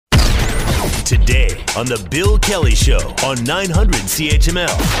Today on The Bill Kelly Show on 900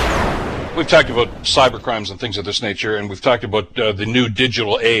 CHML. We've talked about cybercrimes and things of this nature, and we've talked about the new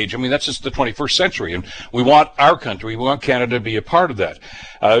digital age. I mean, that's just the 21st century, and we want our country, we want Canada to be a part of that.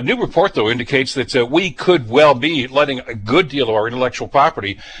 A new report, though, indicates that we could well be letting a good deal of our intellectual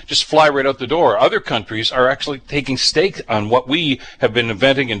property just fly right out the door. Other countries are actually taking stake on what we have been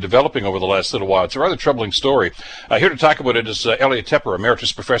inventing and developing over the last little while. It's a rather troubling story. Here to talk about it is Elliot Tepper,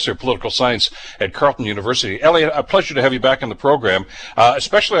 Emeritus Professor of Political Science at Carleton University. Elliot, a pleasure to have you back on the program,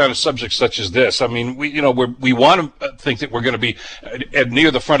 especially on a subject such as this. I mean, we want to think that we're going to be near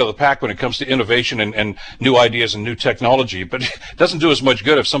the front of the pack when it comes to innovation and new ideas and new technology, but it doesn't do as much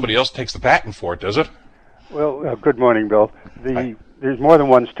good if somebody else takes the patent for it, does it? Well, good morning, Bill. There's more than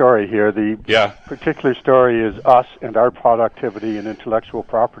one story here. The particular story is us and our productivity and intellectual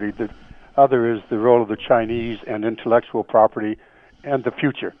property. The other is the role of the Chinese and intellectual property and the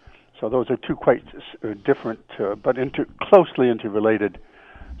future. So those are two quite different but closely interrelated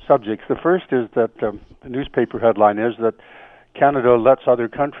subjects. The first is that the newspaper headline is that Canada lets other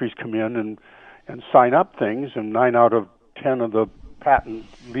countries come in and sign up things, and 9 out of 10 of the patent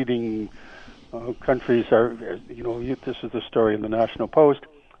leading countries are, this is the story in the National Post,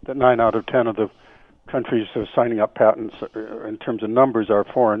 that 9 out of 10 of the countries are signing up patents in terms of numbers are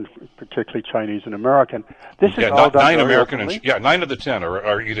foreign, particularly Chinese and American. This is all done 9 American, 9 of the 10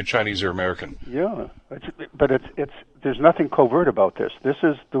 are either Chinese or American. Yeah, but there's nothing covert about this. This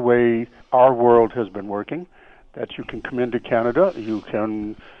is the way our world has been working. That you can come into Canada,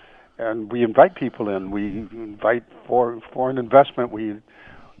 and we invite people in. We invite foreign investment. We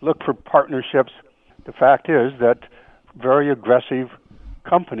look for partnerships. The fact is that very aggressive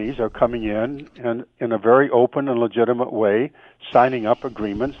companies are coming in and in a very open and legitimate way signing up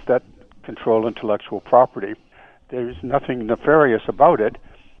agreements that control intellectual property. There's nothing nefarious about it,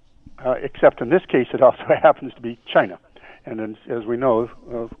 except in this case it also happens to be China. And then, as we know,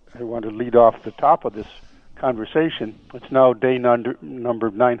 I want to lead off the top of this conversation. It's now day number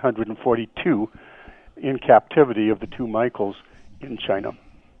 942 in captivity of the two Michaels in China.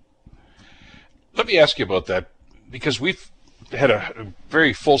 Let me ask you about that, because we've had a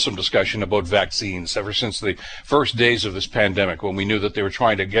very fulsome discussion about vaccines ever since the first days of this pandemic, when we knew that they were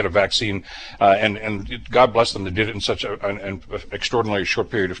trying to get a vaccine, and God bless them, they did it in such an extraordinarily short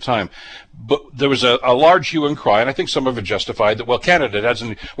period of time. But there was a large hue and cry, and I think some of it justified, that, well, Canada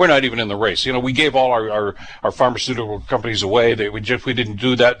we're not even in the race. We gave all our pharmaceutical companies away. We didn't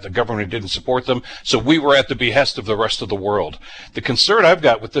do that. The government didn't support them. So we were at the behest of the rest of the world. The concern I've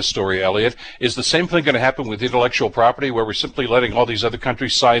got with this story, Elliot, is the same thing going to happen with intellectual property, where we're simply letting all these other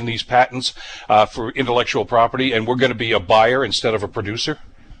countries sign these patents for intellectual property, and we're going to be a buyer instead of a producer?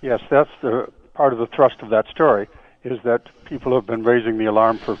 Yes, that's the part of the thrust of that story, is that people have been raising the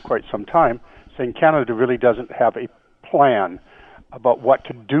alarm for quite some time, saying Canada really doesn't have a plan about what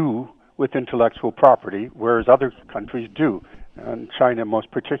to do with intellectual property, whereas other countries do. And China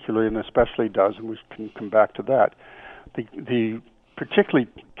most particularly and especially does, and we can come back to that. The particularly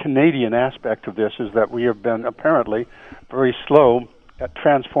Canadian aspect of this is that we have been apparently very slow at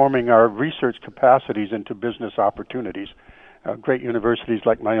transforming our research capacities into business opportunities. Great universities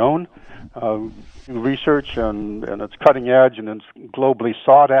like my own do research, and it's cutting edge, and it's globally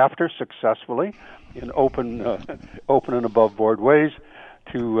sought after successfully in open and above board ways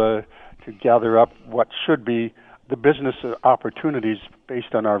to gather up what should be the business opportunities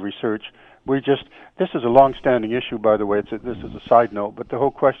based on our research. This is a long-standing issue, by the way. This is a side note, but the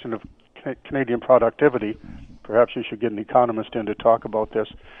whole question of Canadian productivity, perhaps you should get an economist in to talk about this.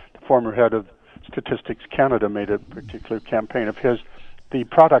 The former head of Statistics Canada made a particular campaign of his. The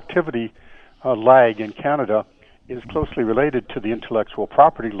productivity lag in Canada is closely related to the intellectual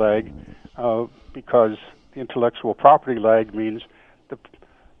property lag, because the intellectual property lag means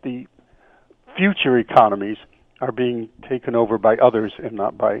the future economies are being taken over by others and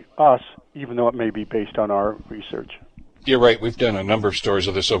not by us, even though it may be based on our research. You're right. We've done a number of stories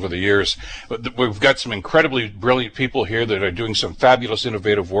of this over the years. But we've got some incredibly brilliant people here that are doing some fabulous,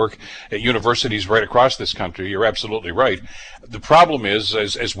 innovative work at universities right across this country. You're absolutely right. The problem is,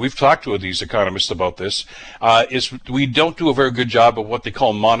 as we've talked to these economists about this, is we don't do a very good job of what they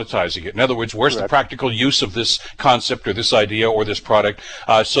call monetizing it. In other words, where's the practical use of this concept or this idea or this product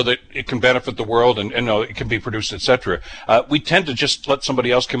so that it can benefit the world and it can be produced, etc. We tend to just let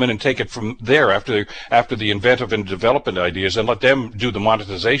somebody else come in and take it from there after the inventive and development ideas and let them do the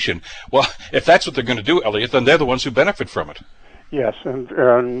monetization. Well, if that's what they're going to do, Elliot, then they're the ones who benefit from it. Yes,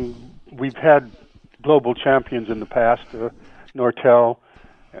 and we've had global champions in the past, Nortel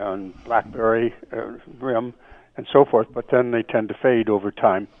and BlackBerry, RIM, and so forth, but then they tend to fade over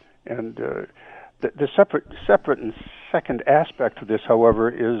time. And the separate and second aspect of this, however,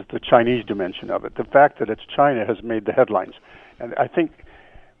 is the Chinese dimension of it. The fact that it's China has made the headlines. And I think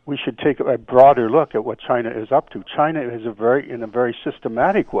we should take a broader look at what China is up to. China is in a very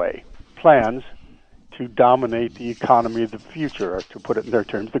systematic way, plans to dominate the economy of the future, or to put it in their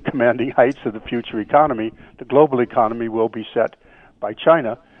terms, the commanding heights of the future economy. The global economy will be set by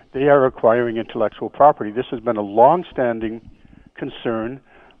China. They are acquiring intellectual property. This has been a long-standing concern,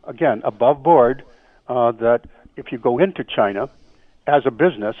 again, above board, that if you go into China as a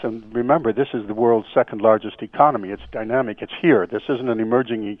business, and remember, this is the world's second largest economy. It's dynamic. It's here. This isn't an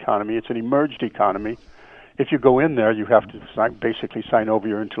emerging economy. It's an emerged economy. If you go in there, you have to basically sign over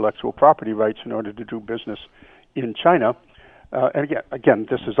your intellectual property rights in order to do business in China. And again,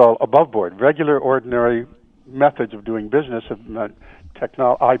 this is all above board. Regular, ordinary methods of doing business have meant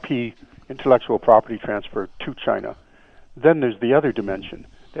IP, intellectual property transfer to China. Then there's the other dimension,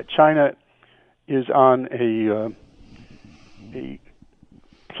 that China is on a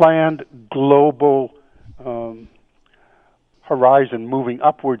planned global horizon, moving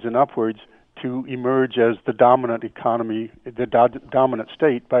upwards and upwards to emerge as the dominant economy, the dominant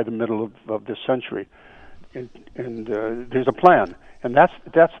state by the middle of this century. And there's a plan, and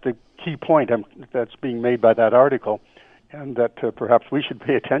that's the key point that's being made by that article, and that perhaps we should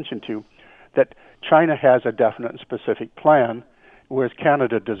pay attention to, that China has a definite and specific plan, whereas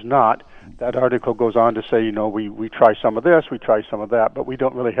Canada does not. That article goes on to say, we try some of this, we try some of that, but we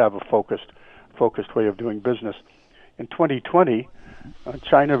don't really have a focused way of doing business. In 2020,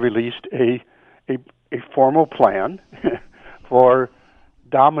 China released a formal plan for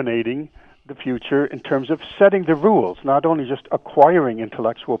dominating the future in terms of setting the rules, not only just acquiring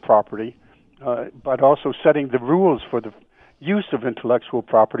intellectual property, but also setting the rules for the use of intellectual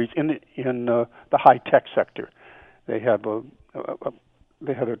properties in the high-tech sector. They had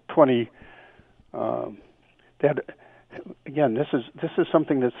again, this is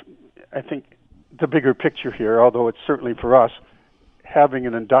something that's, I think, the bigger picture here, although it's certainly for us, having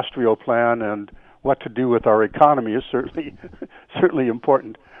an industrial plan and what to do with our economy is certainly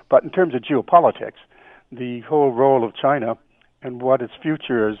important. But in terms of geopolitics, the whole role of China and what its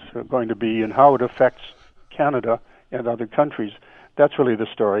future is going to be and how it affects Canada and other countries, that's really the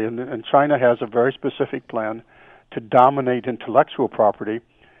story. And China has a very specific plan to dominate intellectual property,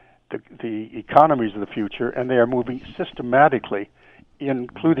 the economies of the future, and they are moving systematically,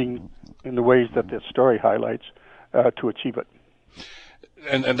 including in the ways that this story highlights, to achieve it.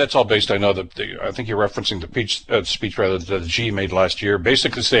 And that's all based, I know that I think you're referencing the speech that Xi made last year,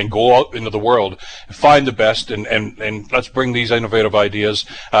 basically saying go out into the world, find the best, and let's bring these innovative ideas.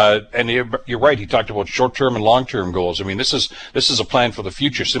 And you're right, he talked about short-term and long-term goals. I mean, this is a plan for the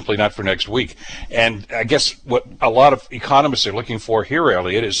future, simply not for next week. And I guess what a lot of economists are looking for here,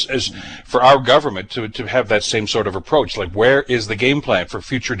 Elliot, is for our government to have that same sort of approach. Like, where is the game plan for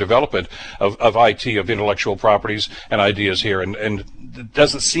future development of IT, of intellectual properties and ideas here? And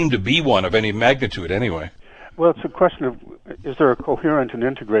doesn't seem to be one of any magnitude anyway. Well, it's a question of, is there a coherent and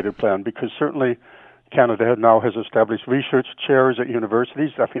integrated plan? Because certainly Canada now has established research chairs at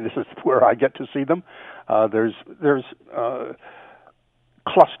universities. I mean, this is where I get to see them. There's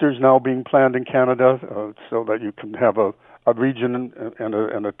clusters now being planned in Canada so that you can have a region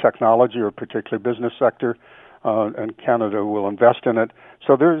and a technology or a particular business sector, and Canada will invest in it.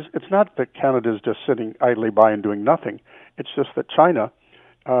 So it's not that Canada is just sitting idly by and doing nothing. It's just that China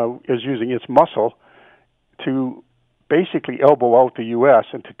is using its muscle to basically elbow out the U.S.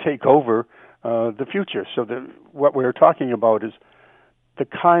 and to take over the future. So what we're talking about is the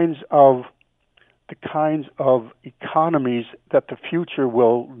kinds of economies that the future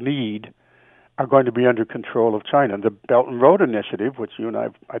will need are going to be under control of China. The Belt and Road Initiative, which you and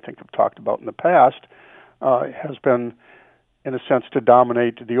I think have talked about in the past, has been, in a sense, to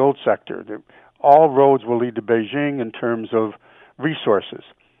dominate the old sector. All roads will lead to Beijing in terms of resources,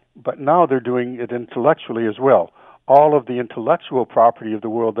 but now they're doing it intellectually as well. All of the intellectual property of the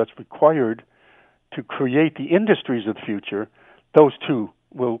world that's required to create the industries of the future, those two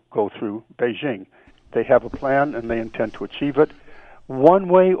will go through Beijing. They have a plan and they intend to achieve it one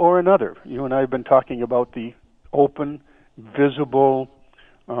way or another. You and I have been talking about the open, visible,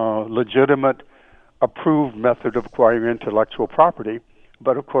 legitimate, approved method of acquiring intellectual property.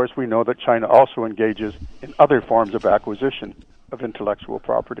 But of course, we know that China also engages in other forms of acquisition of intellectual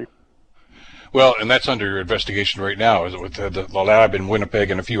property. Well, and that's under investigation right now, is it, with the lab in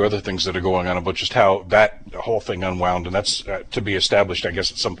Winnipeg and a few other things that are going on about just how that whole thing unwound, and that's to be established, I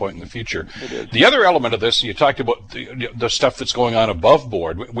guess, at some point in the future. It is. The other element of this, you talked about the stuff that's going on above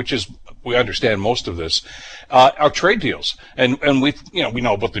board, which is, we understand most of this, are trade deals, and we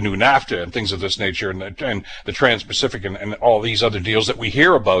know about the new NAFTA and things of this nature, and the Trans-Pacific and all these other deals that we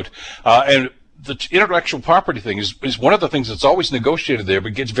hear about, and the intellectual property thing is one of the things that's always negotiated there,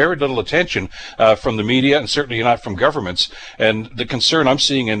 but gets very little attention from the media, and certainly not from governments. And the concern I'm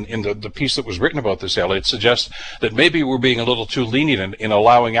seeing in the piece that was written about this, Elliot, suggests that maybe we're being a little too lenient in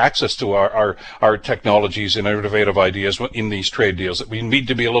allowing access to our technologies and innovative ideas in these trade deals, that we need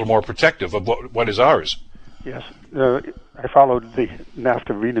to be a little more protective of what is ours. Yes. I followed the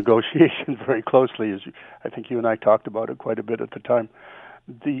NAFTA renegotiation very closely, as I think you and I talked about it quite a bit at the time.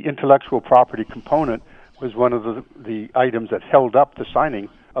 The intellectual property component was one of the items that held up the signing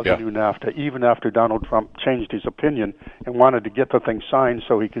of the new NAFTA, even after Donald Trump changed his opinion and wanted to get the thing signed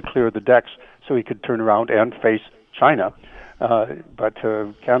so he could clear the decks, so he could turn around and face China. But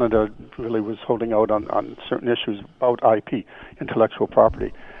Canada really was holding out on certain issues about IP, intellectual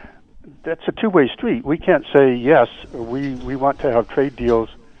property. That's a two-way street. We can't say, yes, we want to have trade deals,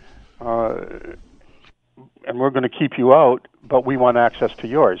 and we're going to keep you out, but we want access to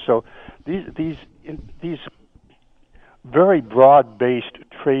yours. So these very broad-based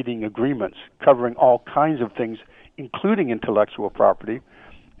trading agreements covering all kinds of things, including intellectual property,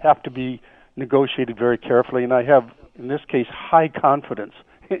 have to be negotiated very carefully. And I have, in this case, high confidence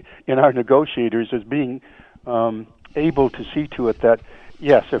in our negotiators as being able to see to it that,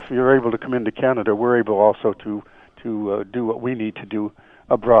 yes, if you're able to come into Canada, we're able also to do what we need to do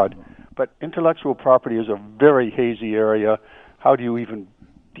abroad. But intellectual property is a very hazy area. How do you even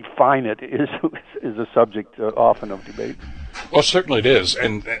define it is a subject often of debate. Well, certainly it is,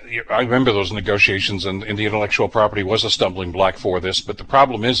 and I remember those negotiations, and the intellectual property was a stumbling block for this. But the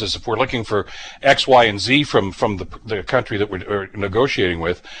problem is if we're looking for X, Y, and Z from the country that we're negotiating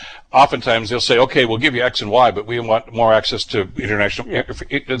with, oftentimes they'll say, okay, we'll give you X and Y, but we want more access to international.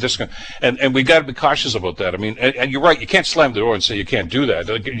 And we got to be cautious about that. I mean, and you're right, you can't slam the door and say you can't do that.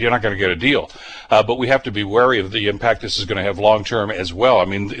 You're not going to get a deal. But we have to be wary of the impact this is going to have long term as well. I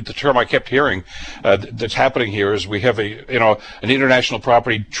mean, the term I kept hearing that's happening here is we have an international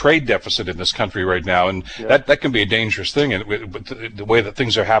property trade deficit in this country right now, and that can be a dangerous thing, and with the way that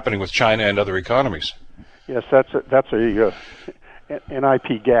things are happening with China and other economies. Yes, that's an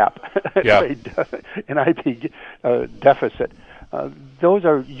IP gap, an IP deficit. Those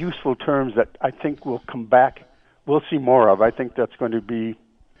are useful terms that I think will come back. We'll see more of. I think that's going to be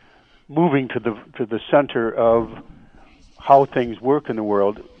moving to the center of how things work in the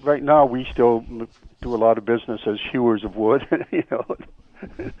world. Right now, we still do a lot of business as hewers of wood,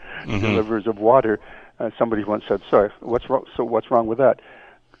 deliverers of water. Somebody once said, "Sorry, what's wrong? So what's wrong with that?"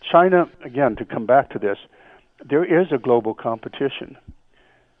 China, again, to come back to this, there is a global competition.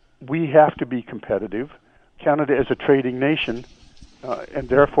 We have to be competitive. Canada is a trading nation, and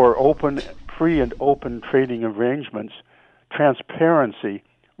therefore free and open trading arrangements, transparency,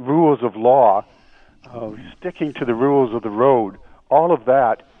 rules of law, sticking to the rules of the road, all of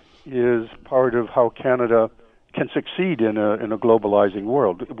that is part of how Canada can succeed in a globalizing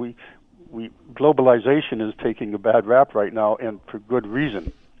world. Globalization is taking a bad rap right now, and for good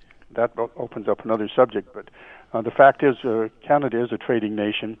reason. That opens up another subject, but the fact is Canada is a trading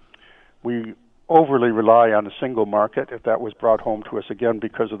nation. We overly rely on a single market, if that was brought home to us again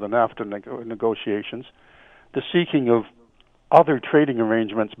because of the NAFTA negotiations. The seeking of other trading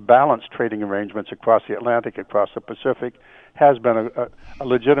arrangements, balanced trading arrangements across the Atlantic, across the Pacific, has been a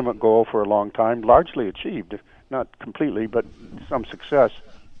legitimate goal for a long time, largely achieved, not completely, but some success.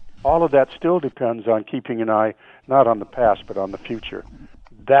 All of that still depends on keeping an eye not on the past, but on the future.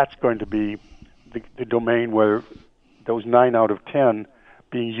 That's going to be the domain where those 9 out of 10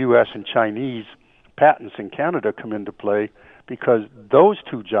 being U.S. and Chinese patents in Canada come into play, because those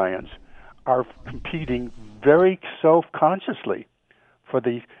two giants are competing very self-consciously for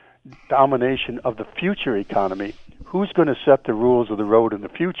the domination of the future economy. Who's going to set the rules of the road in the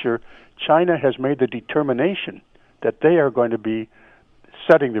future? China has made the determination that they are going to be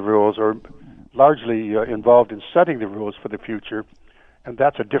setting the rules, or largely involved in setting the rules for the future, and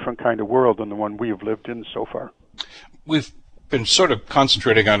that's a different kind of world than the one we have lived in so far. We've been sort of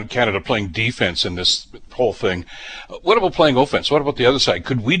concentrating on Canada playing defense in this whole thing. What about playing offense? What about the other side?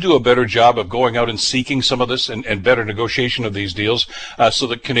 Could we do a better job of going out and seeking some of this and better negotiation of these deals so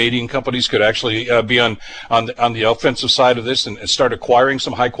that Canadian companies could actually be on the offensive side of this and start acquiring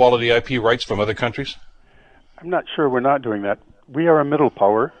some high-quality IP rights from other countries? I'm not sure we're not doing that. We are a middle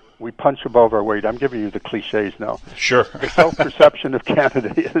power. we punch above our weight. I'm giving you the cliches now. Sure. The self-perception of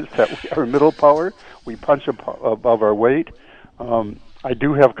Canada is that we are a middle power. We punch above our weight. I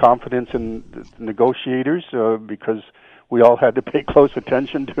do have confidence in the negotiators because we all had to pay close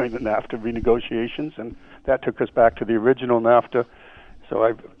attention during the NAFTA renegotiations, and that took us back to the original NAFTA. So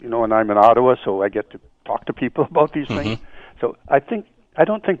and I'm in Ottawa, so I get to talk to people about these things. So I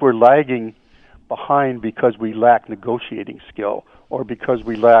don't think we're lagging behind because we lack negotiating skill or because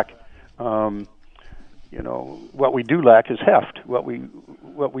we lack, what we do lack is heft. What we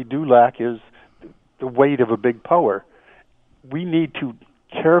do lack is the weight of a big power. We need to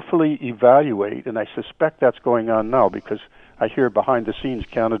carefully evaluate, and I suspect that's going on now because I hear behind the scenes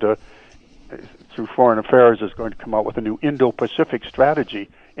Canada, through Foreign Affairs, is going to come out with a new Indo-Pacific strategy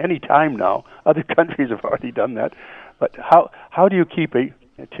any time now. Other countries have already done that. But how do you keep to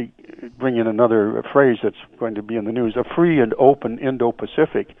bring in another phrase that's going to be in the news, a free and open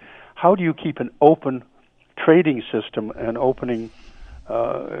Indo-Pacific? How do you keep an open trading system and an open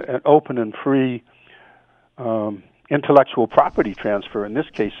and free intellectual property transfer, in this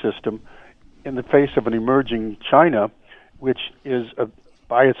case system, in the face of an emerging China, which is,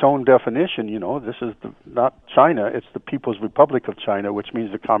 by its own definition, this is not China, it's the People's Republic of China, which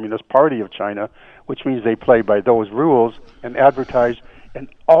means the Communist Party of China, which means they play by those rules and advertise an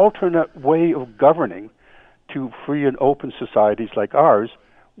alternate way of governing to free and open societies like ours,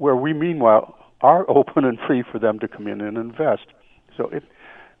 where we, meanwhile, are open and free for them to come in and invest. So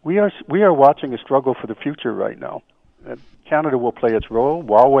we are watching a struggle for the future right now. Canada will play its role.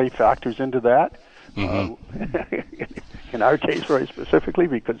 Huawei factors into that. In our case, very specifically,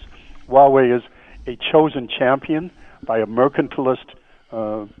 because Huawei is a chosen champion by a mercantilist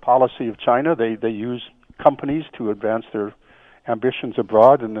policy of China. They use companies to advance their ambitions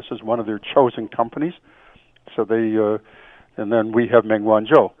abroad, and this is one of their chosen companies. So and then we have Meng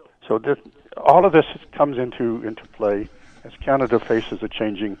Wanzhou. So all of this comes into play as Canada faces a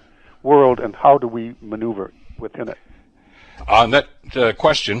changing world, and how do we maneuver within it? On that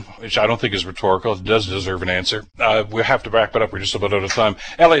question, which I don't think is rhetorical, it does deserve an answer. We'll have to wrap it up. We're just about out of time.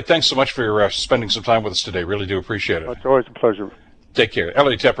 Elliot, thanks so much for spending some time with us today. Really do appreciate it. It's always a pleasure. Take care.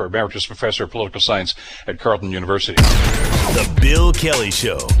 Elliot Tepper, Emeritus Professor of Political Science at Carleton University. The Bill Kelly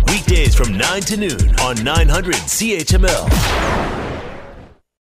Show, weekdays from 9 to noon on 900 CHML.